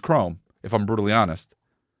usually use Chrome, if I'm brutally honest.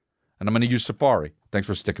 And I'm going to use Safari. Thanks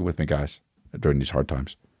for sticking with me, guys, during these hard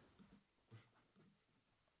times.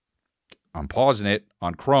 I'm pausing it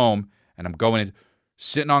on Chrome, and I'm going in,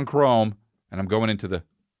 sitting on Chrome, and I'm going into the.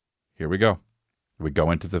 Here we go. We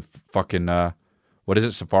go into the fucking. What is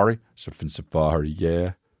it? Safari? Surfing Safari,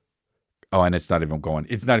 yeah. Oh, and it's not even going.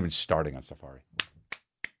 It's not even starting on Safari.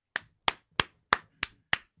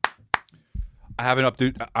 I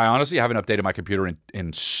honestly haven't updated my computer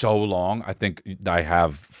in so long. I think I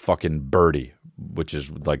have fucking Birdie, which is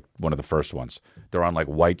like one of the first ones. They're on like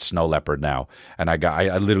white snow leopard now, and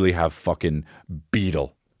I literally have fucking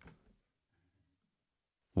Beetle.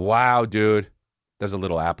 Wow, dude, there's a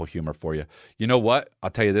little Apple humor for you. You know what? I'll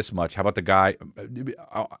tell you this much. How about the guy,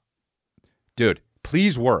 dude?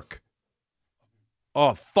 Please work.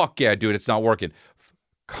 Oh fuck yeah, dude, it's not working.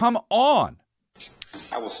 Come on.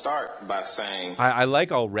 I will start by saying I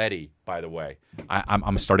like already, by the way.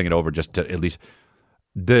 I'm starting it over just to at least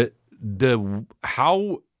the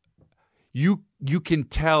how you can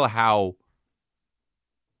tell how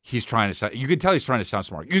he's trying to sound. You can tell he's trying to sound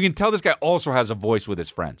smart. You can tell this guy also has a voice with his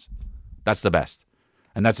friends. That's the best,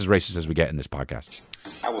 and that's as racist as we get in this podcast.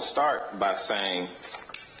 I will start by saying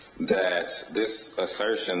that this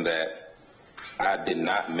assertion that I did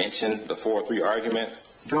not mention the 4-3 argument.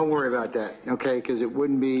 Don't worry about that, okay? Because it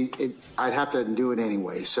wouldn't be. I'd have to do it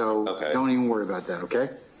anyway. So Don't even worry about that,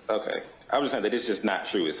 okay? Okay. I was saying that it's just not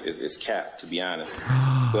true. It's cap, to be honest.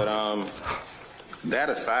 But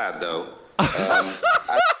that aside, though.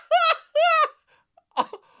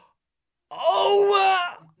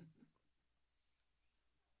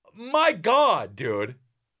 My God, dude.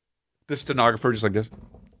 The stenographer just like this.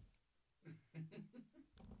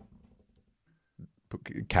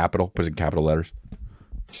 Capital, puts in capital letters.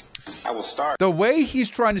 I will start. The way he's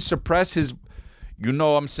trying to suppress his, you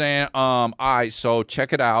know what I'm saying? All right, so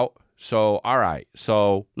check it out. So, all right.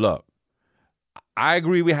 So, look, I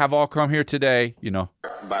agree we have all come here today, you know.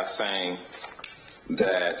 By saying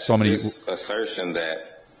that this assertion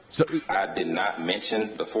that I did not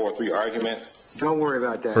mention the 4-3 argument. Don't worry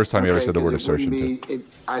about that. First time you ever said the word assertion.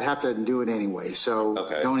 I'd have to do it anyway. So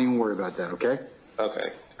Don't even worry about that, okay?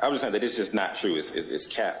 Okay. I was saying that it's just not true. It's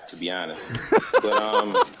cap, to be honest.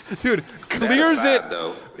 But dude, clears aside, it.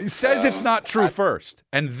 Though, he says it's not true first,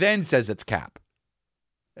 and then says it's cap.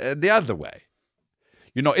 The other way,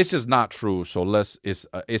 you know, it's just not true. So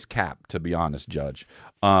it's cap, to be honest, Judge,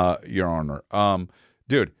 Your Honor.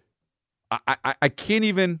 Dude, I can't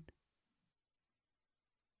even.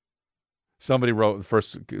 Somebody wrote the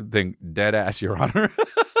first thing, dead ass, Your Honor.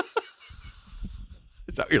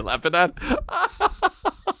 Is that what you're laughing at?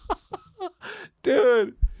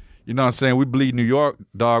 Dude, you know what I'm saying? We bleed New York,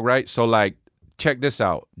 dog, right? So, like, check this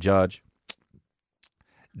out, Judge.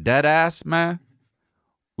 Dead ass, man.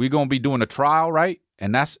 We gonna be doing a trial, right?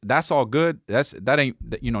 And that's all good. That ain't,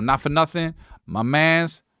 you know, not for nothing. My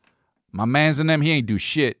man's in them. He ain't do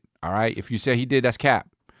shit. All right. If you say he did, that's cap.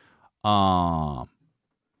 You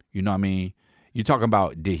know what I mean? You're talking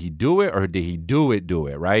about did he do it or did he do it?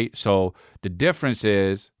 Right? So the difference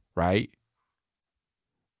is, right?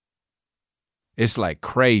 It's like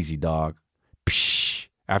crazy, dog. Psh,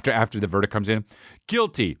 after the verdict comes in,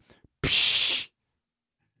 guilty. Psh.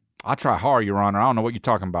 I'll try hard, Your Honor. I don't know what you're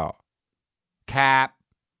talking about. Cap.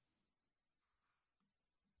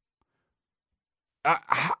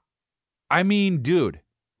 I mean, dude,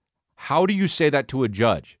 how do you say that to a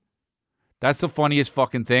judge? That's the funniest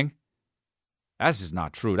fucking thing. That's just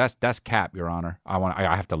not true. That's cap, Your Honor.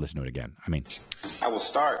 I have to listen to it again. I mean, I will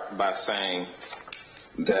start by saying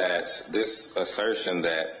that this assertion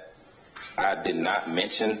that I did not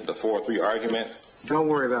mention the 4-3 argument. Don't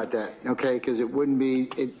worry about that, okay? Because it wouldn't be.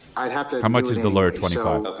 I'd have to. How much is the lawyer? 25.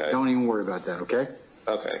 So Don't even worry about that, okay?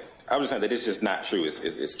 Okay. I was saying that it's just not true.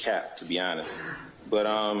 It's cap, to be honest. But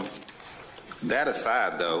that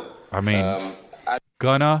aside, though. I mean,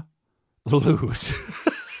 gonna lose.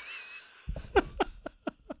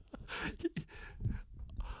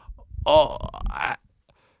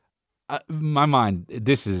 My mind.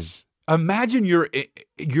 This is. Imagine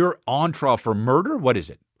you're on trial for murder. What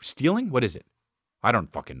is it? Stealing? What is it? I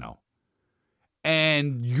don't fucking know.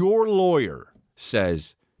 And your lawyer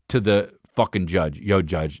says to the fucking judge, "Yo,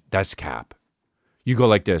 judge, that's cap." You go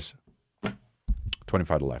like this.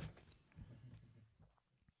 25 to life.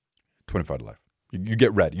 25 to life. You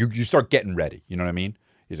get ready. You start getting ready. You know what I mean?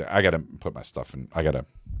 He's like, I got to put my stuff in. I got to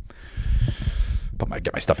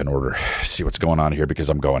get my stuff in order. See what's going on here because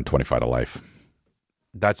I'm going 25 to life.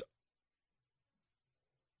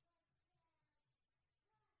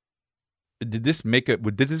 Did this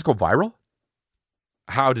go viral?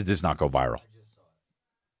 How did this not go viral?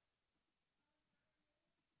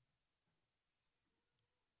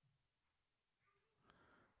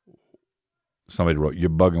 Somebody wrote, "You're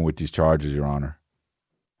bugging with these charges, Your Honor."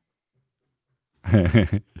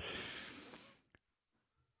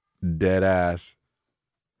 Dead ass.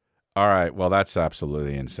 All right, well, that's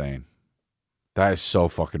absolutely insane. That is so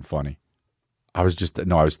fucking funny. I was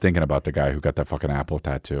thinking about the guy who got that fucking apple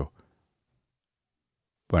tattoo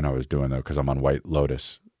when I was doing that because I'm on White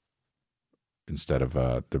Lotus instead of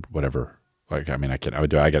the whatever. Like, I mean, I got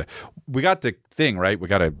it. We got the thing, right? We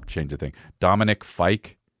got to change the thing. Dominic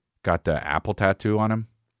Fike got the apple tattoo on him.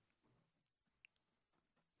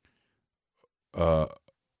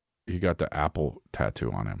 He got the apple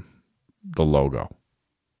tattoo on him. The logo.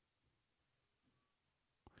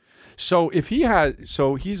 So if he has,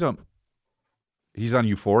 he's on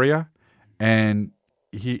Euphoria, and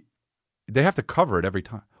they have to cover it every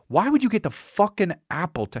time. Why would you get the fucking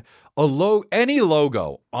apple any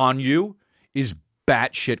logo on you is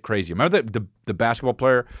batshit crazy. Remember the basketball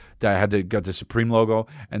player that got the Supreme logo,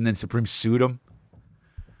 and then Supreme sued him,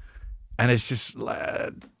 and it's just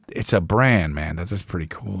it's a brand, man. That's pretty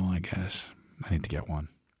cool. I guess I need to get one.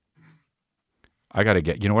 I gotta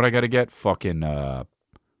get. You know what I gotta get? Fucking.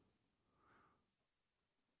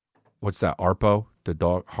 What's that? Arpo? The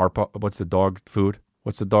dog? Harpo? What's the dog food?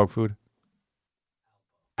 What's the dog food?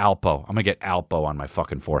 Alpo. I'm going to get Alpo on my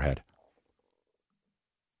fucking forehead.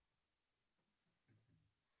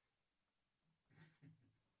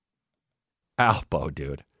 Alpo,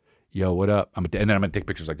 dude. Yo, what up? And then I'm going to take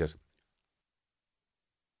pictures like this.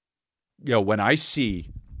 Yo, when I see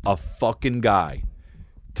a fucking guy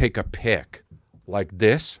take a pic like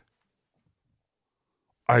this,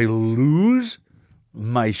 I lose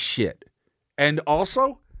my shit. And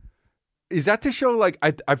also, is that to show, like,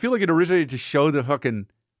 I feel like it originated to show the fucking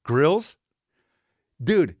grills?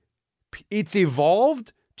 Dude, it's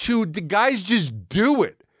evolved to the guys just do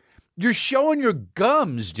it. You're showing your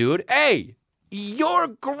gums, dude. Hey, you're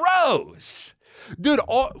gross. Dude,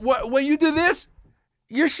 when you do this,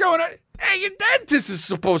 you're showing it. Hey, your dentist is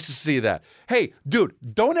supposed to see that. Hey, dude,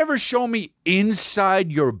 don't ever show me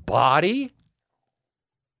inside your body.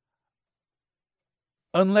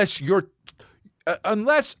 Unless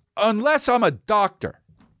I'm a doctor.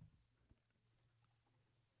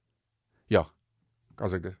 Yo,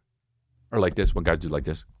 guys like this. Or like this, when guys do like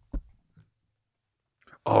this.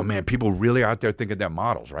 Oh man, people really out there thinking they're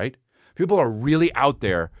models, right? People are really out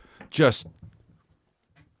there just,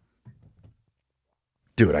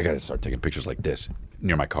 dude, I gotta start taking pictures like this,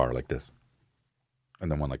 near my car like this.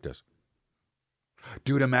 And then one like this.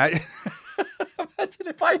 Dude, imagine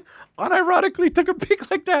if I unironically took a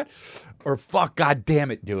pic like that. Or fuck, god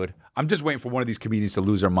damn it, dude. I'm just waiting for one of these comedians to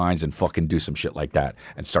lose their minds and fucking do some shit like that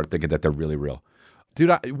and start thinking that they're really real.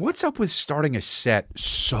 Dude, what's up with starting a set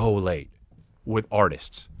so late with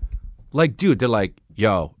artists? Like, dude, they're like,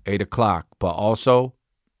 yo, 8 o'clock, but also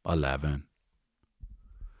 11.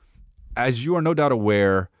 As you are no doubt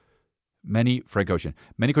aware, many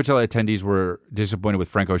Coachella attendees were disappointed with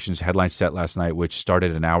Frank Ocean's headline set last night, which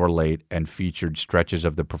started an hour late and featured stretches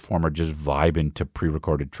of the performer just vibing to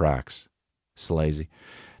pre-recorded tracks. Slazy.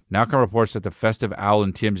 Now come reports that the Festive Owl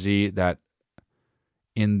and TMZ that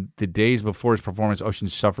in the days before his performance, Ocean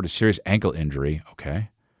suffered a serious ankle injury. Okay.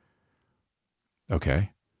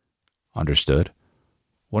 Understood.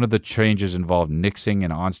 One of the changes involved nixing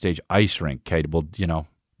an onstage ice rink. Okay, well,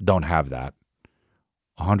 don't have that.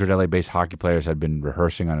 100 LA-based hockey players had been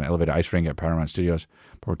rehearsing on an elevated ice rink at Paramount Studios,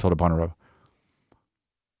 but were told upon arrival.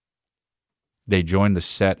 They joined the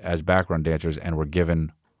set as background dancers and were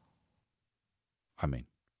given,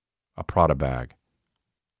 a Prada bag.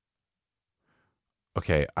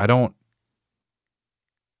 Okay, I don't...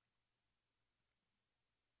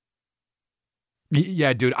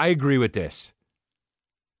 Yeah, dude, I agree with this.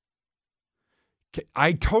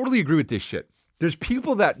 I totally agree with this shit. There's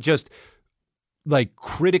people that just... Like,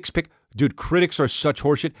 critics pick... Dude, critics are such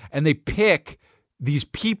horseshit, and they pick these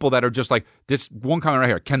people that are just like... This one comment right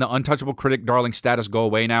here. Can the untouchable critic darling status go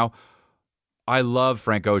away now? I love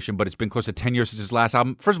Frank Ocean, but it's been close to 10 years since his last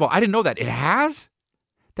album. First of all, I didn't know that. It has?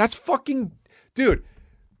 That's fucking... Dude,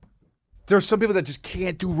 there are some people that just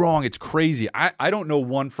can't do wrong. It's crazy. I don't know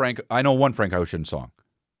one Frank... I know one Frank Ocean song.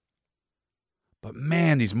 But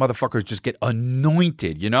man, these motherfuckers just get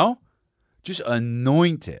anointed, Just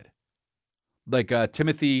anointed. Like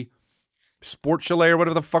Timothy Sport Chalet or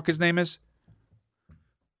whatever the fuck his name is.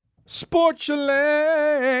 Sport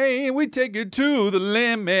Chalet, we take it to the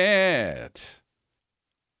limit.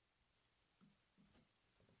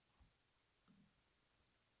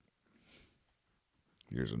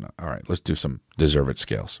 Here's another. All right, let's do some deserve it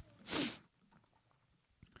scales.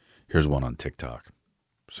 Here's one on TikTok.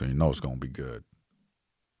 So you know it's going to be good.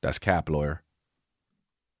 That's Cap Lawyer.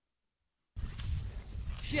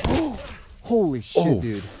 Shit. Holy shit,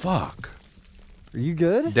 dude. Fuck. Are you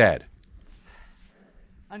good? Dead.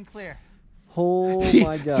 Unclear. Oh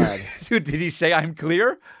my god. Dude, did he say I'm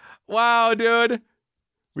clear? Wow, dude.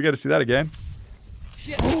 We got to see that again.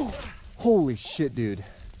 Shit. Holy shit, dude.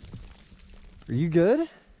 Are you good?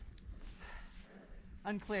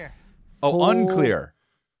 Unclear. Oh, unclear.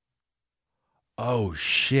 Oh,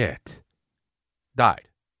 shit. Died.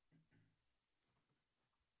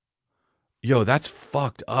 Yo, that's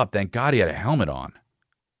fucked up. Thank God he had a helmet on.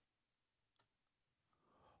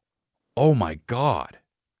 Oh, my God.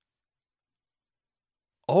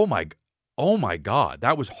 Oh, my God.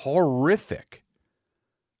 That was horrific.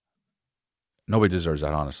 Nobody deserves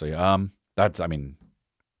that, honestly.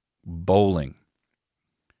 Bowling.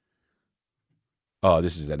 Oh,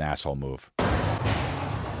 this is an asshole move.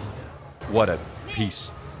 What a piece.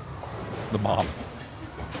 The mom.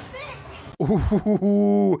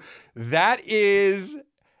 Ooh, that is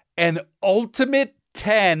an ultimate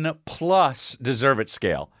 10 plus deserve it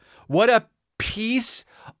scale. What a piece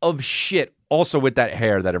of shit. Also with that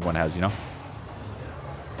hair that everyone has, you know?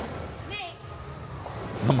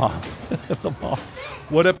 The mom. The mom.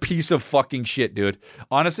 What a piece of fucking shit, dude.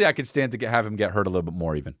 Honestly, I could stand to have him get hurt a little bit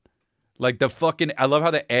more even. Like the fucking, I love how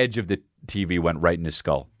the edge of the TV went right in his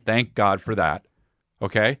skull. Thank God for that.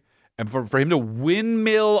 Okay? And for him to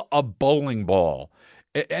windmill a bowling ball.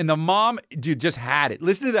 And the mom, dude, just had it.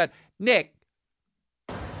 Listen to that. Nick.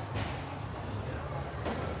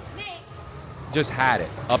 Just had it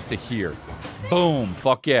up to here. Boom.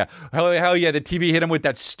 Fuck yeah. Hell yeah. The TV hit him with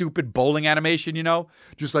that stupid bowling animation, you know?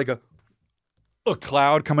 Just like a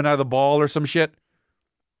cloud coming out of the ball or some shit.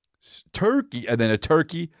 Turkey. And then a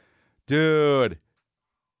turkey. Dude.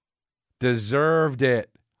 Deserved it.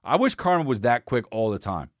 I wish karma was that quick all the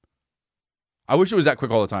time. I wish it was that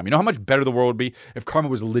quick all the time. You know how much better the world would be if karma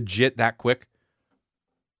was legit that quick?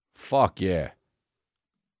 Fuck yeah.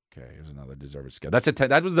 Okay, here's another deserved scale.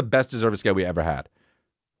 That was the best deserved scale we ever had.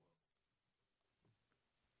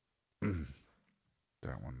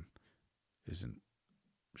 That one isn't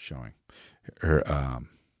showing. Here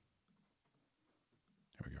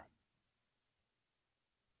we go.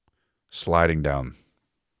 Sliding down.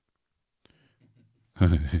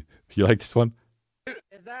 You like this one?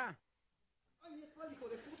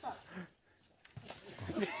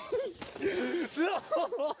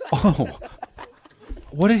 Oh,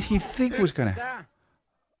 what did he think was gonna?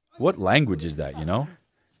 What language is that? You know?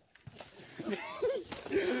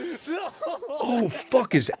 Oh,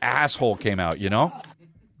 fuck! His asshole came out. You know?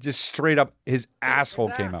 Just straight up, his asshole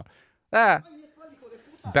came out.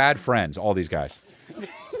 Bad friends, all these guys.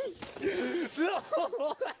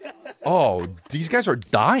 Oh, these guys are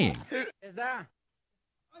dying.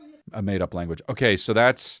 A made-up language. Okay, so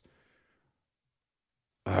that's.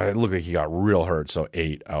 It looked like he got real hurt, so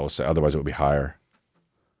 8, I will say. Otherwise, it would be higher.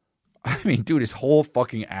 I mean, dude, his whole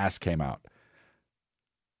fucking ass came out.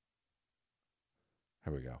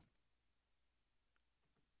 Here we go.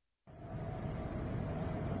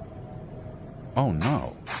 Oh,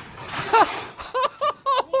 no.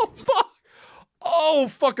 Oh, fuck. Oh,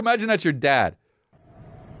 fuck. Imagine that's your dad.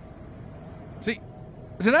 See,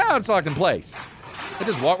 so now it's locked in place. I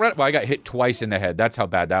just walked right. Well, I got hit twice in the head. That's how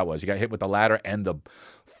bad that was. You got hit with the ladder and the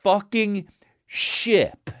fucking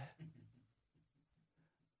ship.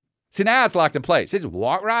 See, now it's locked in place. He just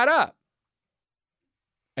walked right up.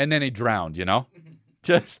 And then he drowned, you know?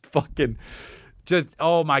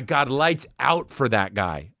 Oh my God, lights out for that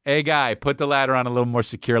guy. Hey, guy, put the ladder on a little more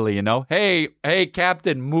securely, you know? Hey,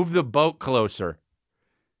 Captain, move the boat closer. It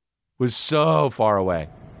was so far away.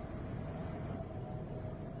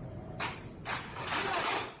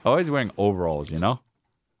 Oh, he's wearing overalls, you know?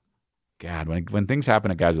 God, when things happen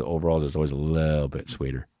to guys with overalls, it's always a little bit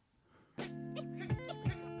sweeter.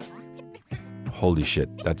 Holy shit,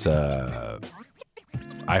 that's a...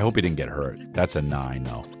 I hope he didn't get hurt. That's a 9,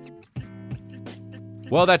 though.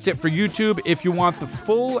 Well, that's it for YouTube. If you want the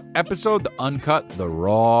full episode, the uncut, the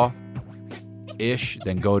raw-ish,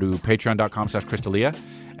 then go to patreon.com/Crystalia,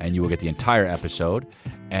 and you will get the entire episode.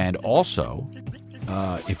 And also...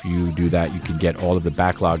 if you do that, you can get all of the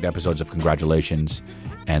backlogged episodes of Congratulations,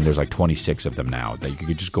 and there's like 26 of them now that you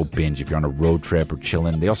could just go binge if you're on a road trip or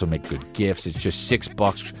chilling. They also make good gifts. It's just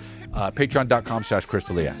 $6.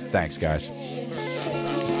 Patreon.com/Crystalia. Thanks, guys.